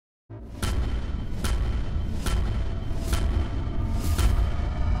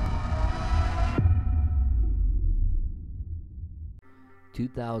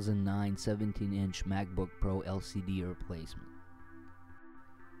2009 17-inch MacBook Pro LCD replacement.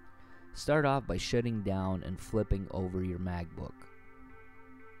 Start off by shutting down and flipping over your MacBook.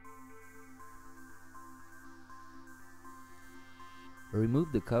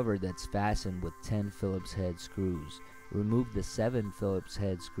 Remove the cover that's fastened with 10 Phillips head screws. Remove the 7 Phillips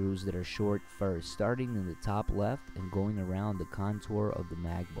head screws that are short first, starting in the top left and going around the contour of the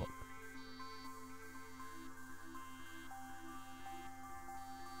MacBook.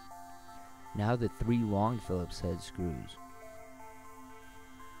 Now the 3 long Phillips head screws.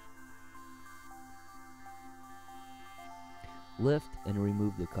 Lift and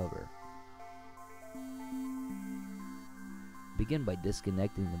remove the cover. Begin by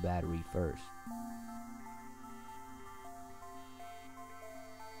disconnecting the battery first.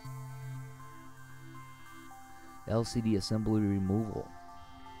 LCD assembly removal.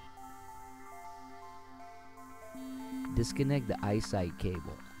 Disconnect the eyesight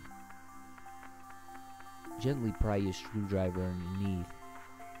cable. Gently pry your screwdriver underneath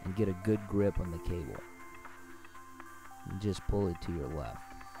and get a good grip on the cable. And just pull it to your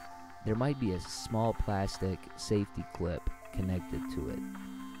left. There might be a small plastic safety clip connected to it.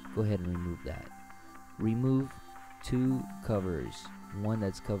 Go ahead and remove that. Remove 2 covers, one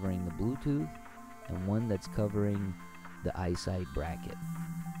that's covering the Bluetooth and one that's covering the eyesight bracket.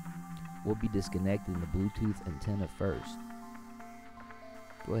 We'll be disconnecting the Bluetooth antenna first.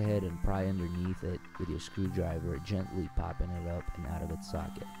 Go ahead and pry underneath it with your screwdriver, gently popping it up and out of its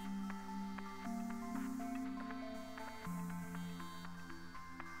socket.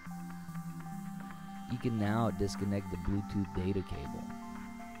 You can now disconnect the Bluetooth data cable.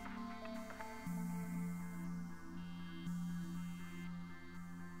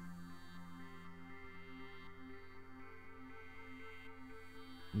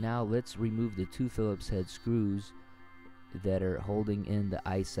 Now let's remove the 2 Phillips head screws that are holding in the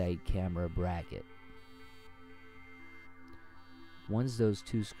eyesight camera bracket. Once those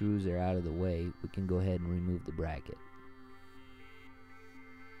 2 screws are out of the way, we can go ahead and remove the bracket.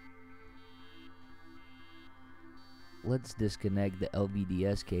 Let's disconnect the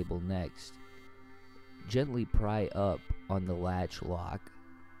LVDS cable next. Gently pry up on the latch lock.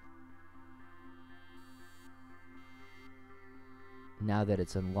 Now that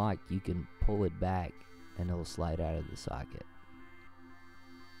it's unlocked, you can pull it back and it'll slide out of the socket.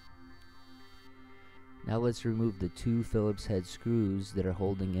 Now let's remove the 2 Phillips head screws that are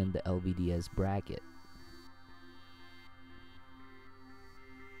holding in the LVDS bracket.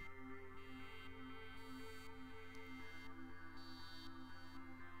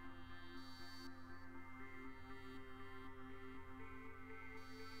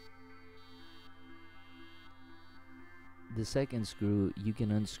 The second screw you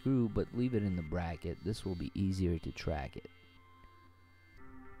can unscrew, but leave it in the bracket. This will be easier to track it.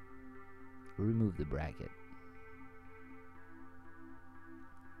 Remove the bracket.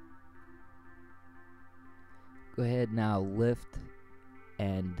 Go ahead now, lift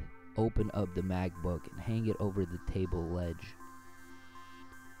and open up the MacBook and hang it over the table ledge.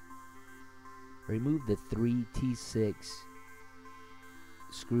 Remove the 3 T6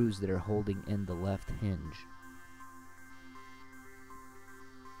 screws that are holding in the left hinge.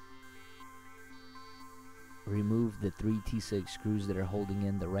 Remove the 3 T6 screws that are holding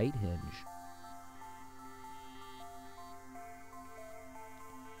in the right hinge.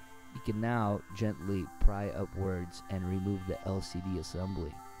 You can now gently pry upwards and remove the LCD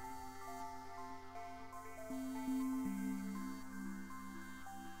assembly.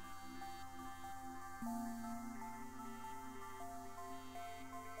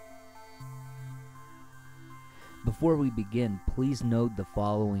 Before we begin, please note the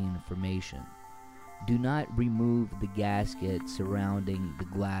following information. Do not remove the gasket surrounding the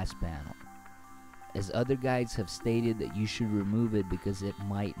glass panel. As other guides have stated that you should remove it because it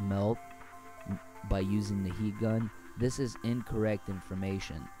might melt by using the heat gun, this is incorrect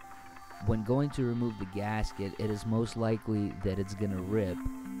information. When going to remove the gasket, it is most likely that it's going to rip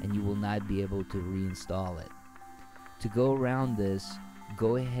and you will not be able to reinstall it. To go around this,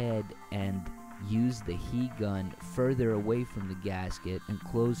 go ahead and use the heat gun further away from the gasket and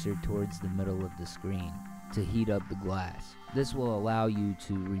closer towards the middle of the screen to heat up the glass. This will allow you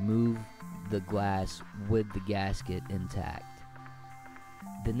to remove the glass with the gasket intact.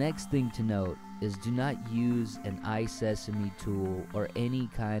 The next thing to note is do not use an iSesame tool or any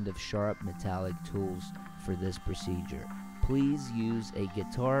kind of sharp metallic tools for this procedure. Please use a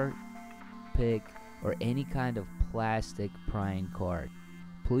guitar pick or any kind of plastic prying card.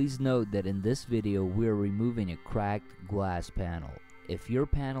 Please note that in this video we are removing a cracked glass panel. If your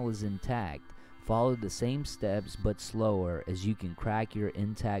panel is intact, Follow the same steps but slower, as you can crack your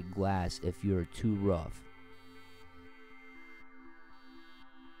intact glass if you're too rough.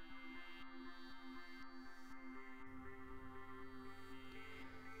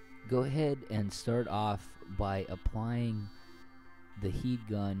 Go ahead and start off by applying the heat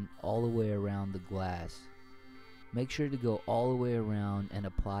gun all the way around the glass. Make sure to go all the way around and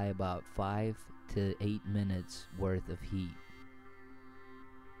apply about 5 to 8 minutes worth of heat.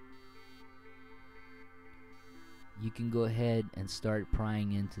 You can go ahead and start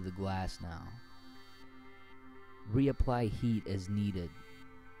prying into the glass now. Reapply heat as needed.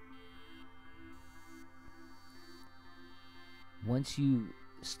 Once you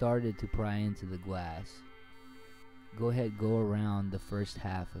started to pry into the glass, go ahead, go around the first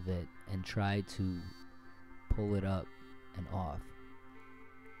half of it and try to pull it up and off.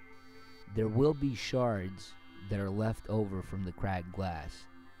 There will be shards that are left over from the cracked glass.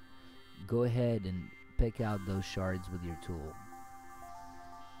 Go ahead and pick out those shards with your tool.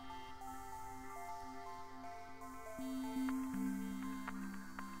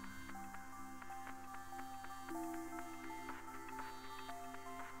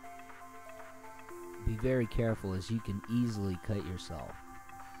 Be very careful, as you can easily cut yourself.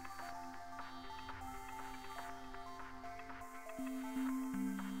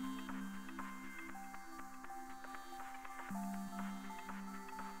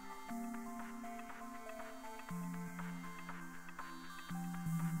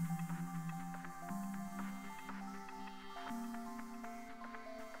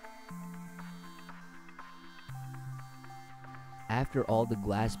 After all the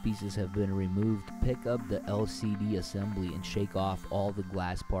glass pieces have been removed, pick up the LCD assembly and shake off all the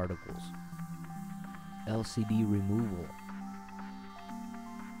glass particles. LCD removal.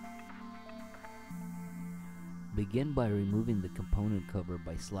 Begin by removing the component cover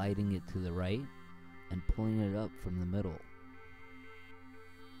by sliding it to the right and pulling it up from the middle.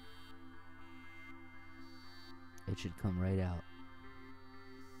 It should come right out.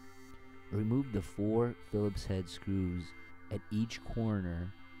 Remove the 4 Phillips head screws at each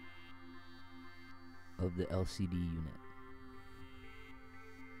corner of the LCD unit.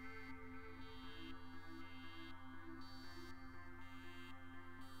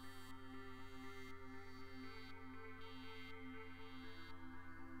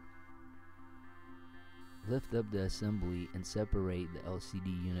 Lift up the assembly and separate the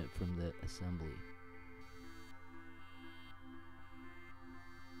LCD unit from the assembly.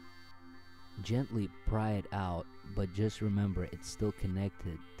 Gently pry it out, but just remember it's still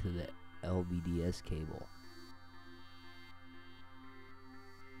connected to the LVDS cable.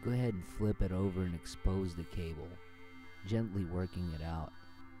 Go ahead and flip it over and expose the cable, gently working it out.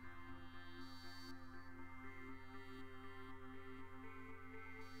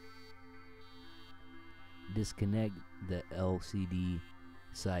 Disconnect the LCD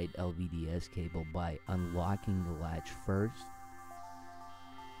side LVDS cable by unlocking the latch first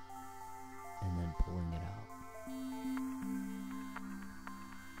and then pulling it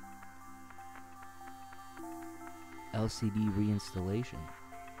out. LCD reinstallation.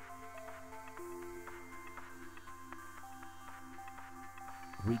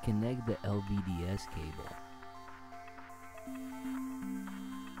 Reconnect the LVDS cable.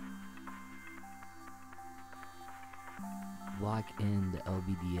 Lock in the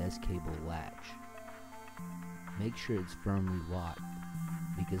LVDS cable latch. Make sure it's firmly locked,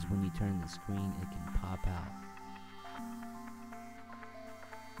 because when you turn the screen it can pop out.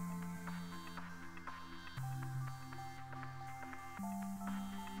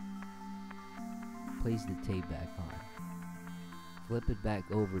 Place the tape back on. Flip it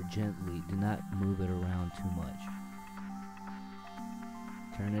back over gently, do not move it around too much.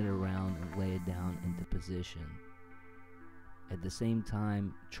 Turn it around and lay it down into position. At the same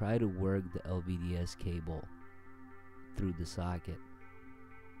time, try to work the LVDS cable through the socket.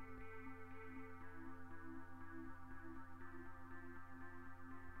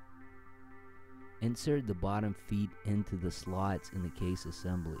 Insert the bottom feet into the slots in the case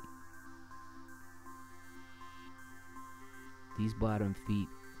assembly. These bottom feet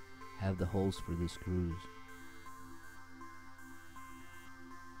have the holes for the screws.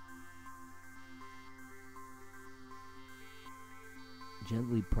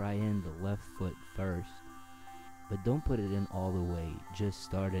 Gently pry in the left foot first, but don't put it in all the way, just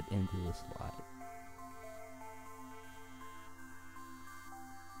start it into the slot.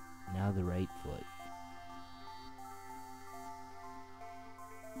 Now the right foot.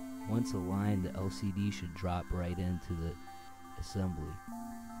 Once aligned, the LCD should drop right into the assembly.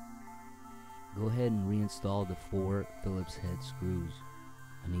 Go ahead and reinstall the 4 Phillips head screws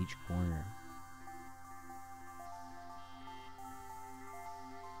on each corner.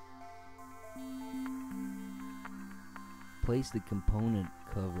 Place the component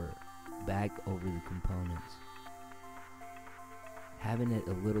cover back over the components. Having it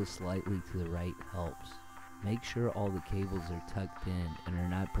a little slightly to the right helps. Make sure all the cables are tucked in and are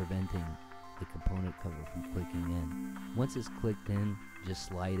not preventing the component cover from clicking in. Once it's clicked in, just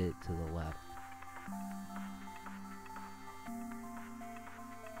slide it to the left.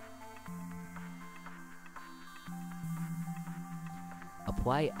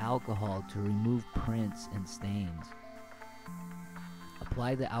 Apply alcohol to remove prints and stains.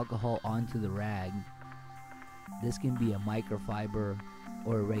 Apply the alcohol onto the rag. This can be a microfiber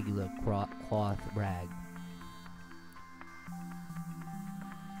or a regular cloth rag.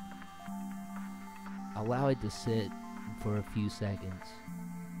 Allow it to sit for a few seconds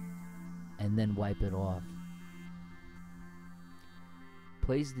and then wipe it off.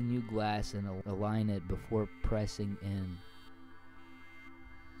 Place the new glass and align it before pressing in.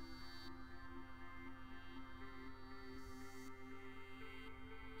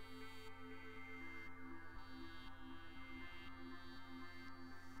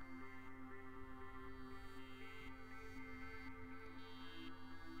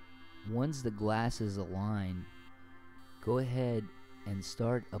 Once the glass is aligned, go ahead and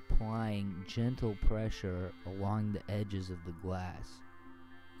start applying gentle pressure along the edges of the glass.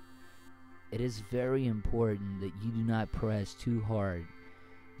 It is very important that you do not press too hard,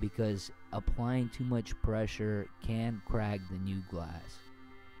 because applying too much pressure can crack the new glass.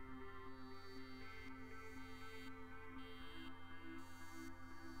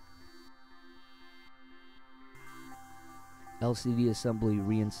 LCD assembly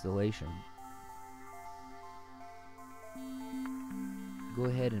reinstallation. Go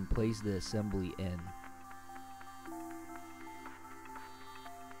ahead and place the assembly in.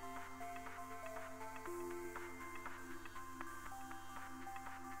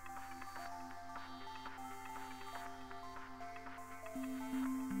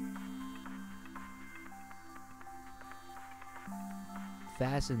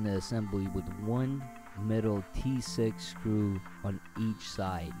 Fasten the assembly with one middle T6 screw on each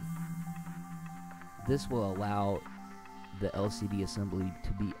side. This will allow the LCD assembly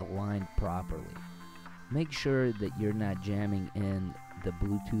to be aligned properly. Make sure that you're not jamming in the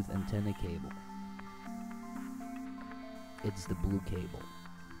Bluetooth antenna cable. It's the blue cable.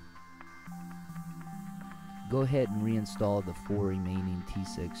 Go ahead and reinstall the 4 remaining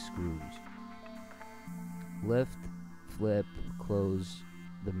T6 screws. Lift, flip, close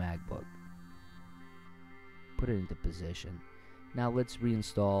the MacBook. Put it into position. Now let's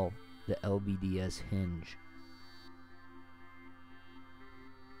reinstall the LVDS hinge.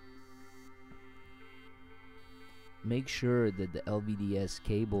 Make sure that the LVDS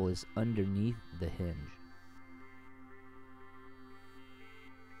cable is underneath the hinge.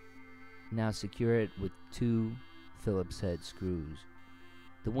 Now secure it with 2 Phillips head screws.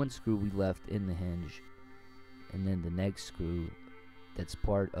 The one screw we left in the hinge, and then the next screw that's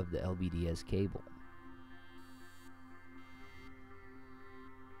part of the LVDS cable.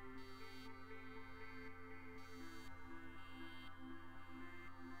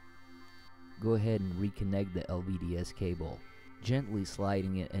 Go ahead and reconnect the LVDS cable, gently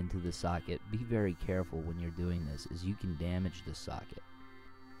sliding it into the socket. Be very careful when you're doing this, as you can damage the socket.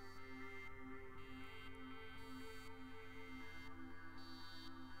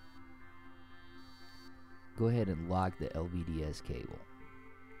 Go ahead and lock the LVDS cable.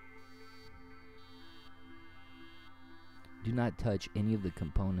 Do not touch any of the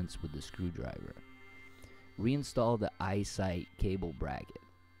components with the screwdriver. Reinstall the EyeSight cable bracket.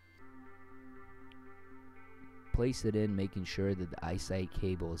 Place it in, making sure that the EyeSight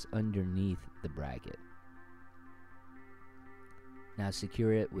cable is underneath the bracket. Now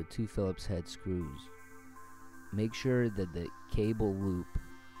secure it with 2 Phillips head screws. Make sure that the cable loop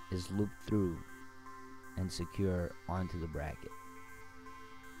is looped through and secure onto the bracket.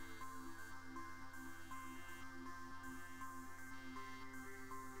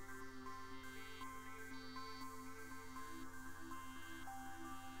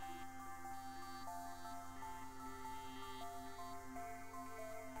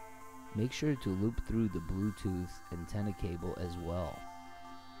 Make sure to loop through the Bluetooth antenna cable as well.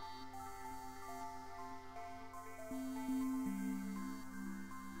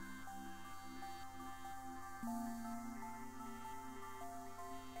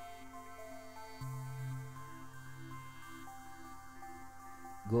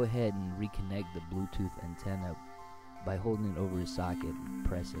 Go ahead and reconnect the Bluetooth antenna by holding it over the socket and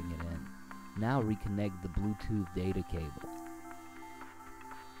pressing it in. Now reconnect the Bluetooth data cable.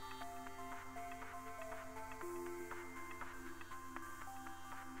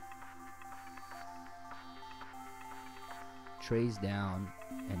 trace down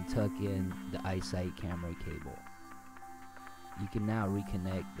and tuck in the eyesight camera cable. You can now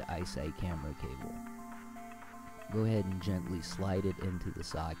reconnect the eyesight camera cable. Go ahead and gently slide it into the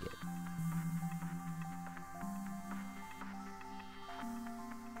socket.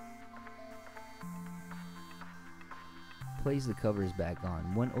 Place the covers back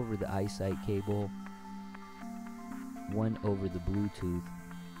on, one over the eyesight cable, one over the Bluetooth,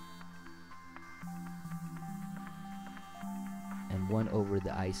 and one over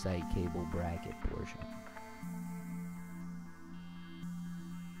the eyesight cable bracket portion.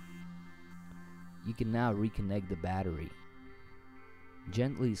 You can now reconnect the battery.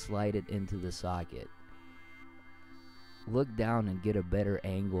 Gently slide it into the socket. Look down and get a better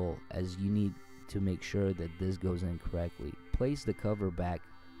angle, as you need to make sure that this goes in correctly. Place the cover back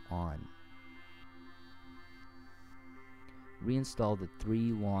on. Reinstall the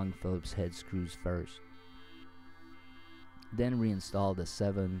 3 long Phillips head screws first. Then reinstall the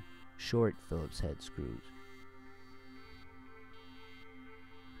 7 short Phillips head screws.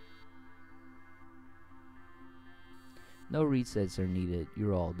 No resets are needed,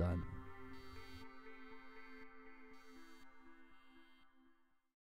 you're all done.